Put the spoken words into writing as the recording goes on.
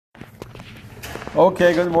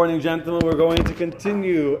Okay, good morning, gentlemen. We're going to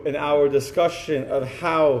continue in our discussion of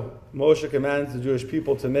how Moshe commands the Jewish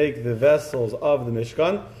people to make the vessels of the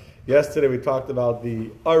Mishkan. Yesterday we talked about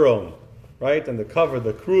the Aron, right, and the cover,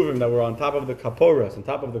 the kruvim that were on top of the kaporas, on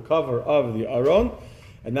top of the cover of the Aron.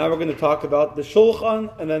 And now we're going to talk about the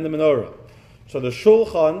Shulchan and then the Menorah. So the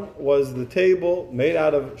Shulchan was the table made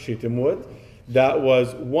out of shittim wood that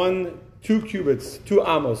was 2 cubits, 2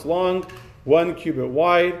 amos long, 1 cubit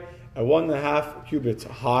wide, and 1.5 cubits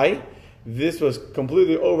high. This was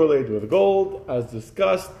completely overlaid with gold. As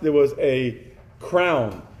discussed, there was a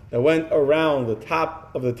crown that went around the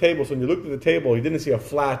top of the table. So when you looked at the table, you didn't see a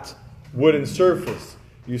flat wooden surface.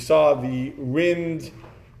 You saw the rimmed,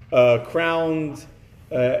 crowned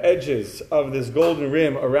edges of this golden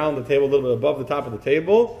rim around the table, a little bit above the top of the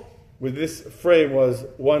table. With this frame was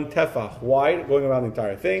 1 tefach wide, going around the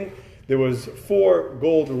entire thing. There was 4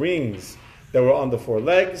 gold rings that were on the 4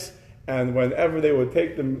 legs. And whenever they would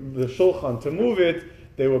take the shulchan to move it,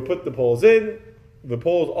 they would put the poles in. The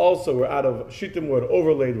poles also were out of shittim wood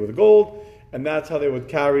overlaid with gold, and that's how they would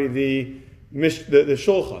carry the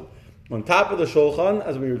shulchan. On top of the shulchan,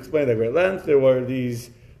 as we explained at great length, there were these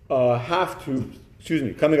half tubes,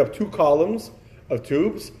 coming up 2 columns of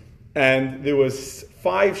tubes, and there was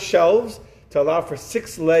 5 shelves to allow for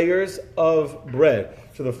 6 layers of bread.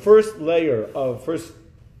 So the first layer,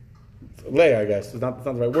 I guess, it's not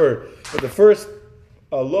the right word, but the first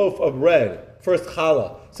loaf of bread, first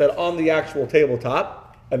challah, sat on the actual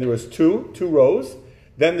tabletop, and there was two rows.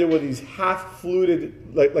 Then there were these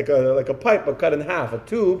half-fluted, like a pipe, but cut in half, a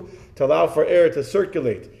tube, to allow for air to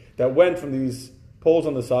circulate, that went from these poles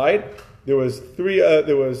on the side. There was 2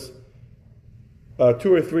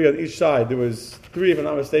 or 3 on each side. There was 3, if I'm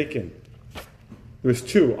not mistaken. There was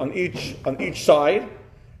 2 on each side.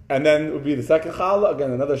 And then it would be the second challah,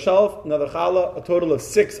 again another shelf, another challah, a total of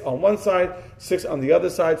 6 on one side, 6 on the other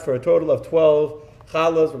side, for a total of 12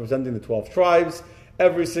 challahs representing the 12 tribes.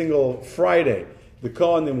 Every single Friday, the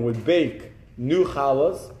Kohanim would bake new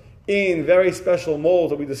challahs in very special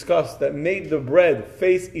molds that we discussed that made the bread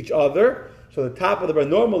face each other. So the top of the bread,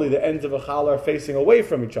 normally the ends of a challah are facing away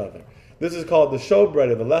from each other. This is called the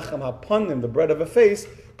showbread, the lechem hapanim, the bread of a face,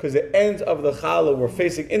 because the ends of the challah were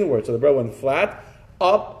facing inward. So the bread went flat,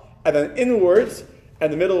 up, and then inwards,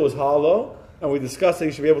 and the middle was hollow. And we discussed that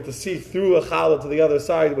you should be able to see through a challah to the other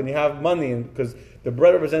side when you have money, and because the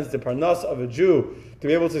bread represents the parnas of a Jew, to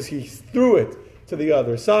be able to see through it to the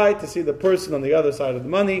other side, to see the person on the other side of the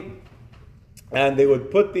money. And they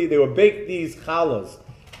would bake these challahs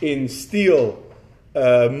in steel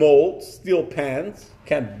molds, steel pans.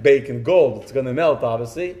 Can't bake in gold; it's going to melt,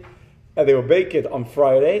 obviously. And they would bake it on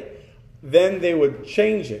Friday. Then they would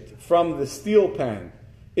change it from the steel pan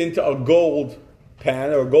into a gold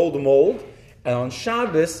pan or a gold mold, and on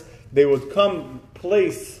Shabbos they would come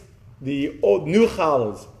place the old new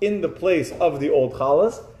challahs in the place of the old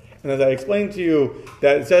challahs. And as I explained to you,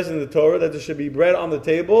 that it says in the Torah that there should be bread on the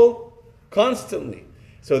table constantly.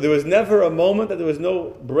 So there was never a moment that there was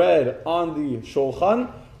no bread on the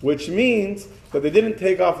shulchan, which means that they didn't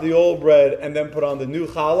take off the old bread and then put on the new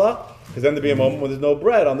challah, because then there'd be a moment when there's no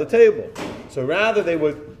bread on the table. So rather they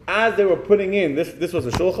would, as they were putting in, this was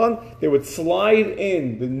a shulchan, they would slide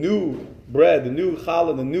in the new bread, the new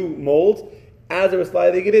challah, the new mold. As they were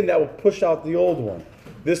sliding it in, that would push out the old one.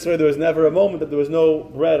 This way there was never a moment that there was no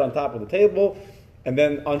bread on top of the table. And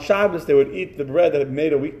then on Shabbos they would eat the bread that had been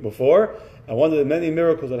made a week before. And one of the many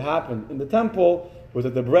miracles that happened in the temple was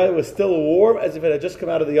that the bread was still warm as if it had just come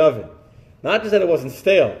out of the oven. Not just that it wasn't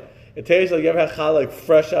stale. It tastes like you ever had challah like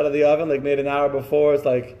fresh out of the oven, like made an hour before. It's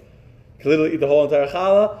like you can literally eat the whole entire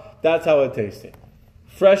challah. That's how it tasted.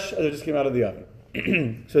 Fresh as it just came out of the oven.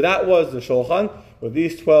 So that was the shulchan with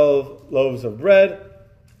these 12 loaves of bread.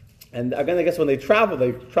 And again, I guess when they traveled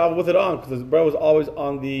with it on, because the bread was always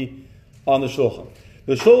on the shulchan.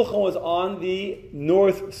 The shulchan was on the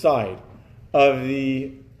north side of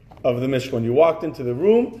the Mishkan. When you walked into the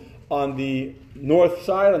room, on the north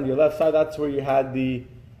side, on your left side, that's where you had the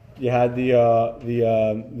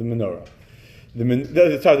menorah.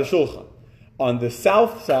 The shulchan. On the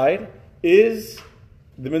south side is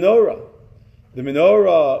the menorah. The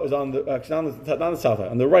menorah is on not the south side,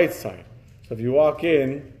 on the right side. So if you walk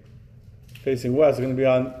in, facing west, it's going to be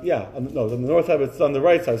on the north side, but it's on the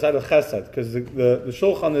right side, the side of Chesed, because the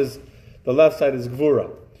shulchan is, the left side is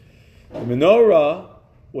Gvura. The menorah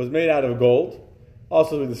was made out of gold.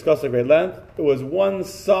 Also, as we discussed at great length, it was one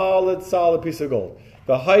solid piece of gold.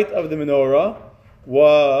 The height of the menorah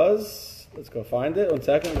was, let's go find it, 1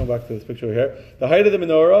 second, go back to this picture here. The height of the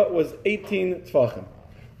menorah was 18 tefachim,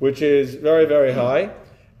 which is very, very high,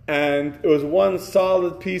 and it was one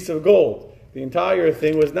solid piece of gold. the entire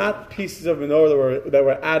thing was not pieces of menorah that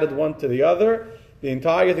were added one to the other. The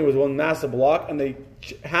entire thing was one massive block, and they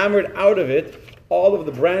hammered out of it all of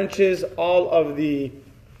the branches, all of the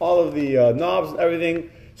knobs and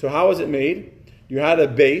everything. So how was it made? You had a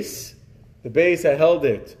base. The base that held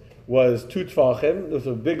it was 2 tfachim. It was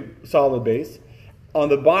a big, solid base. On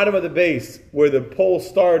the bottom of the base, where the pole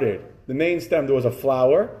started, the main stem, there was a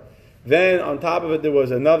flower. Then on top of it, there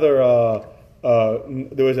was another.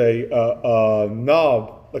 There was a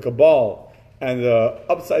knob, like a ball, and an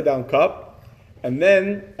upside down cup. And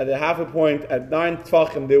then at the halfway point, at 9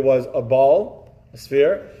 tfachim, there was a ball, a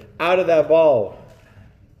sphere. Out of that ball,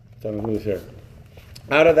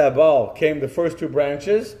 out of that ball came the first 2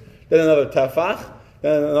 branches. Then another tefach.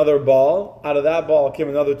 Then another ball. Out of that ball came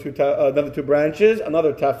another 2 branches.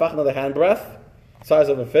 Another tefach, another handbreadth, size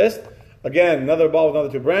of a fist. Again, another ball with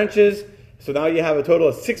another 2 branches. So now you have a total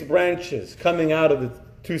of 6 branches coming out of the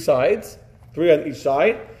 2 sides, 3 on each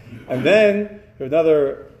side. And then there was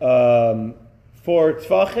another 4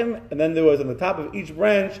 tfachim. And then there was on the top of each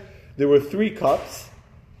branch, there were 3 cups,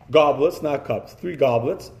 goblets, not cups, 3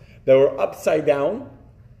 goblets that were upside down.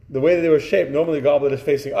 The way that they were shaped, normally a goblet is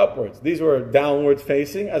facing upwards. These were downwards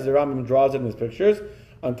facing, as the Rambam draws it in his pictures.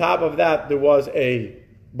 On top of that, there was a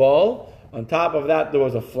ball. On top of that, there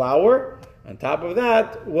was a flower. On top of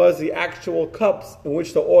that was the actual cups in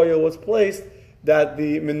which the oil was placed that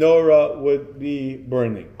the menorah would be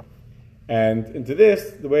burning. And into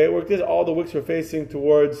this, the way it worked is all the wicks were facing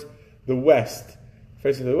towards the west.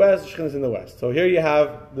 Facing to the west, the Shekhinah is in the west. So here you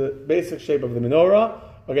have the basic shape of the menorah.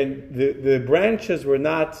 Again, the branches were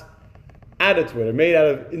not added to it. They're made out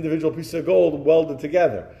of individual pieces of gold welded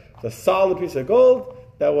together. It's a solid piece of gold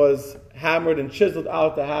that was hammered and chiseled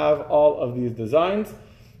out to have all of these designs.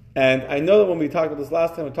 And I know that when we talked about this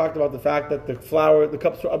last time, we talked about the fact that the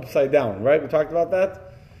cups were upside down, right? We talked about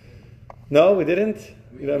that? No, we didn't?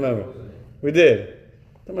 You don't remember? We did.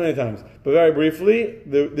 Not many times. But very briefly,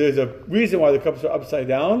 there's a reason why the cups are upside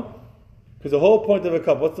down. Because the whole point of a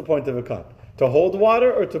cup, what's the point of a cup? To hold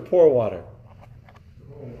water or to pour water?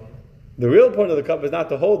 The real point of the cup is not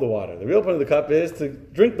to hold the water. The real point of the cup is to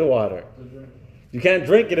drink the water. You can't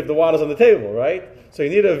drink it if the water's on the table, right? So you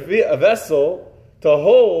need a vessel to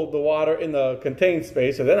hold the water in the contained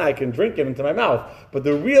space, so then I can drink it into my mouth. But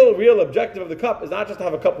the real objective of the cup is not just to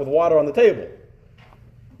have a cup with water on the table.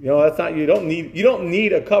 You know, that's not. You don't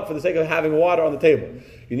need a cup for the sake of having water on the table.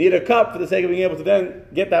 You need a cup for the sake of being able to then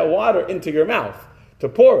get that water into your mouth, to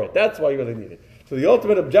pour it. That's why you really need it. So the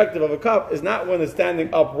ultimate objective of a cup is not when it's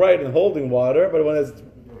standing upright and holding water, but when it's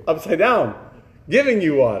upside down, giving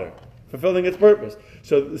you water, fulfilling its purpose.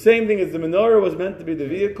 So the same thing as the menorah was meant to be the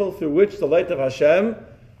vehicle through which the light of Hashem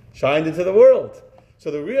shined into the world.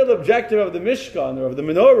 So the real objective of the Mishkan, or of the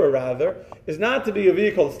menorah rather, is not to be a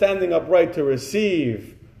vehicle standing upright to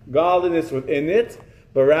receive godliness within it,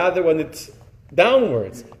 but rather when it's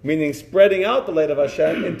downwards, meaning spreading out the light of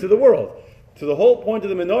Hashem into the world. So the whole point of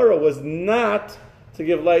the menorah was not to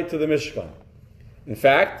give light to the Mishkan. In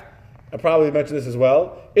fact, I probably mentioned this as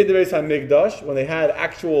well, in the Beis HaMikdash, when they had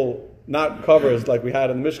actual, not covers like we had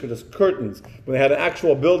in the Mishkan, just curtains, when they had an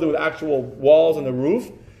actual building with actual walls and the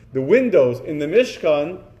roof, the windows in the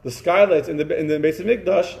Mishkan, the skylights in the Beis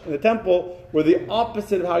HaMikdash, in the temple, were the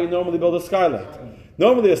opposite of how you normally build a skylight.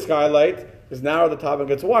 Normally a skylight is narrow at the top and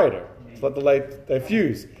gets wider. To let the light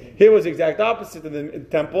diffuse. Here was the exact opposite in the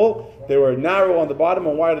temple. They were narrow on the bottom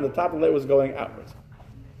and wide on the top, and the light was going outwards.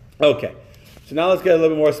 Okay, so now let's get a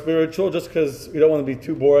little bit more spiritual, just because we don't want to be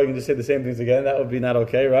too boring and just say the same things again. That would be not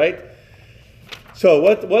okay, right? So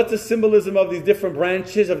what's the symbolism of these different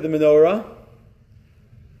branches of the menorah?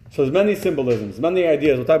 So there's many symbolisms, many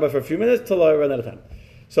ideas. We'll talk about it for a few minutes till I run out of time.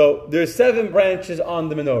 So there's 7 branches on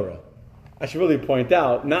the menorah. I should really point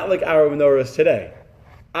out, not like our menorahs today.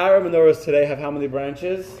 Our menorahs today have how many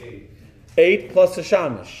branches? 8 plus a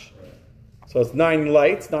shamish. So it's 9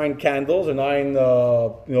 lights, 9 candles, or 9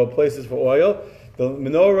 places for oil. The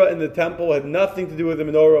menorah in the temple had nothing to do with the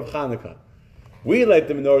menorah of Hanukkah. We light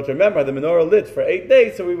the menorah to remember the menorah lit for 8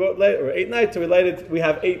 days, so or 8 nights, so we lighted. We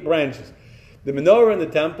have 8 branches. The menorah in the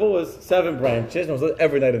temple was 7 branches, and it was lit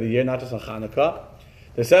every night of the year, not just on Hanukkah.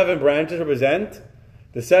 The 7 branches represent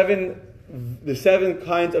the seven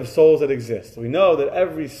kinds of souls that exist. We know that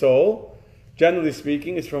every soul, generally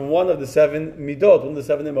speaking, is from one of the 7 midot, one of the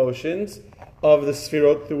 7 emotions of the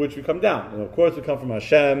sfirot through which we come down. And of course, we come from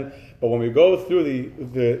Hashem, but when we go through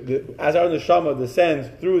as our neshama descends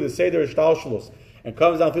through the seder shtalshalos and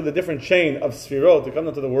comes down through the different chain of sfirot to come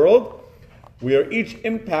down to the world, we are each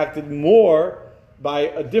impacted more by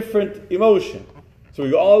a different emotion. So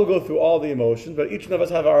we all go through all the emotions, but each one of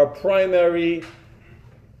us have our primary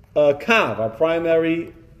kav, our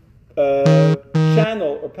primary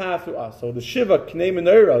channel or path through us. So the Shiva Knei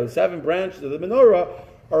Menorah, the 7 branches of the menorah,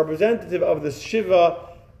 are representative of the Shiva,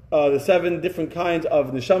 the 7 different kinds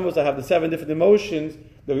of neshamas that have the 7 different emotions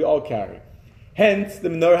that we all carry. Hence, the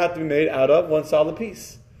menorah had to be made out of one solid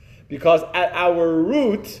piece. Because at our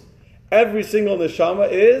root, every single neshama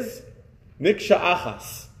is miksha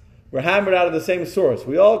achas. We're hammered out of the same source.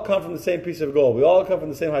 We all come from the same piece of gold. We all come from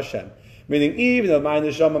the same Hashem. Meaning, even though my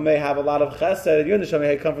neshama may have a lot of chesed, and your neshama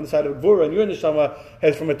may come from the side of gvura, and your neshama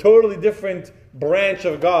has from a totally different branch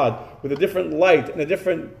of God, with a different light and a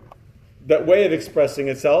different that way of expressing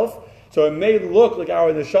itself. So it may look like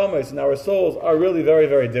our neshamas and our souls are really very,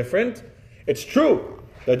 very different. It's true.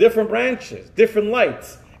 There are different branches, different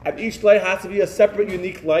lights. And each light has to be a separate,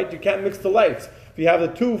 unique light. You can't mix the lights. If you have the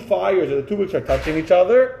 2 fires or the 2 wicks are touching each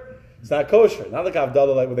other, it's not kosher. Not like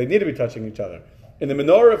Havdalah light where they need to be touching each other. In the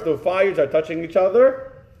menorah, if the fires are touching each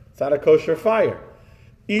other, it's not a kosher fire.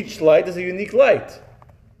 Each light is a unique light.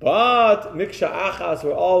 But miksha achas,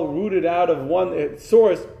 we're all rooted out of one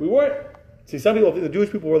source. We weren't. See, some people, the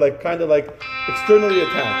Jewish people, were kind of externally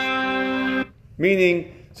attached.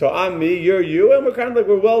 Meaning, so I'm me, you're you, and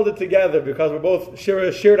we're welded together because we're both share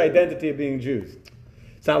a shared identity of being Jews.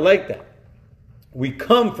 It's not like that. We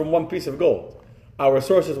come from one piece of gold. Our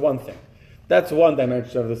source is one thing. That's one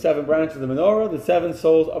dimension of the 7 branches of the menorah, the 7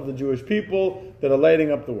 souls of the Jewish people that are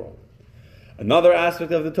lighting up the world. Another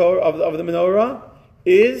aspect of the Torah of the menorah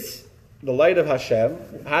is the light of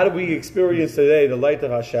Hashem. How do we experience today the light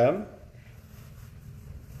of Hashem?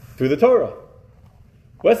 Through the Torah.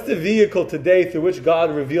 What's the vehicle today through which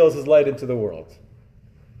God reveals His light into the world?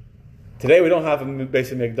 Today we don't have a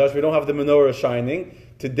basic mikdash, we don't have the menorah shining.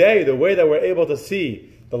 Today the way that we're able to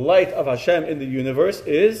see the light of Hashem in the universe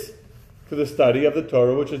is through the study of the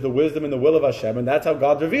Torah, which is the wisdom and the will of Hashem, and that's how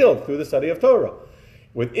God's revealed, through the study of Torah.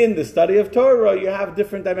 Within the study of Torah, you have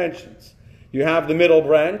different dimensions. You have the middle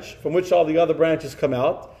branch, from which all the other branches come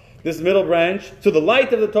out. This middle branch, so the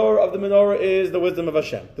light of the Torah of the menorah is the wisdom of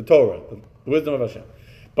Hashem, the Torah, the wisdom of Hashem.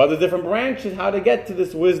 But the different branches, how to get to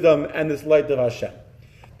this wisdom and this light of Hashem.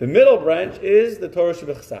 The middle branch is the Torah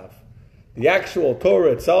Shebechsav. The actual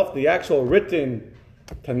Torah itself, the actual written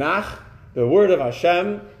Tanakh, the word of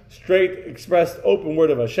Hashem, straight, expressed, open word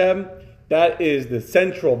of Hashem. That is the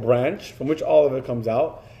central branch from which all of it comes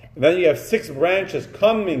out. And then you have 6 branches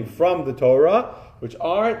coming from the Torah, which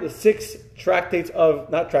are the 6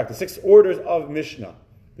 the 6 orders of Mishnah.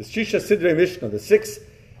 The Shisha Sidrei Mishnah, the 6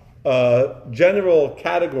 general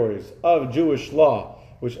categories of Jewish law,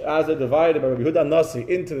 which as they're divided by Rabbi Yehuda Nasi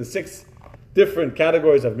into the 6 different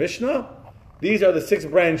categories of Mishnah, these are the 6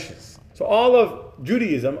 branches. So all of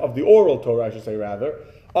Judaism, of the oral Torah, I should say rather,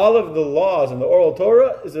 all of the laws in the oral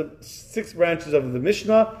Torah is 6 branches of the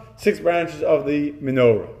Mishnah, 6 branches of the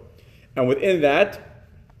Menorah. And within that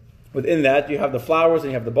you have the flowers,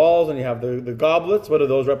 and you have the balls, and you have the goblets. What do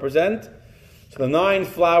those represent? So the 9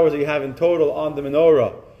 flowers that you have in total on the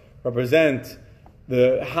Menorah represent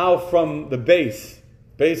how from the base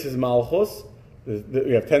is Malchus.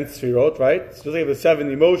 We have 10 sfirot, right? So we have the 7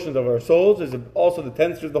 emotions of our souls. There's also the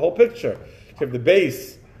 10 sfirot, the whole picture. So you have the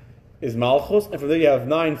base is Malchus, and from there you have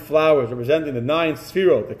 9 flowers representing the 9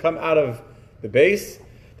 sfirot that come out of the base.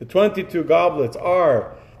 The 22 goblets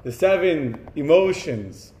are the 7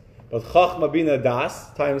 emotions, but Chachma Bina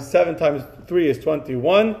Das, times 7 times 3 is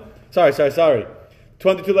 21. Sorry.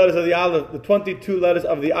 22 letters of the Aleph, the 22 letters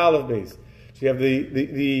of the Aleph base. So you have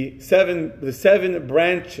the 7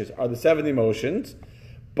 branches are the 7 emotions,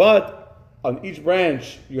 but on each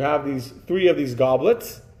branch you have 3 of these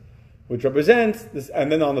goblets, which represents this,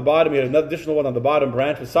 and then on the bottom you had another additional one on the bottom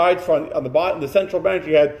branch. Besides on the bottom, the central branch,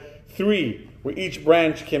 you had 3 where each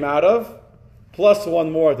branch came out of, plus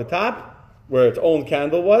 1 more at the top where its own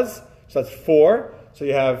candle was. So that's 4. So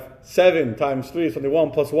you have 7 times 3 is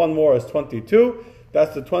 21, plus 1 more is 22.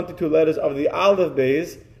 That's the 22 letters of the Aleph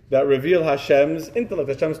Beis that reveal Hashem's intellect,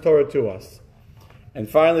 Hashem's Torah to us. And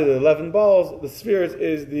finally, the 11 balls, the spheres,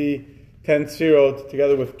 is the 10 sfirot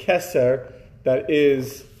together with Keser that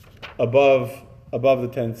is above the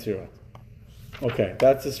 10 sfirot. Okay,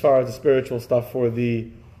 that's as far as the spiritual stuff for the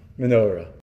menorah.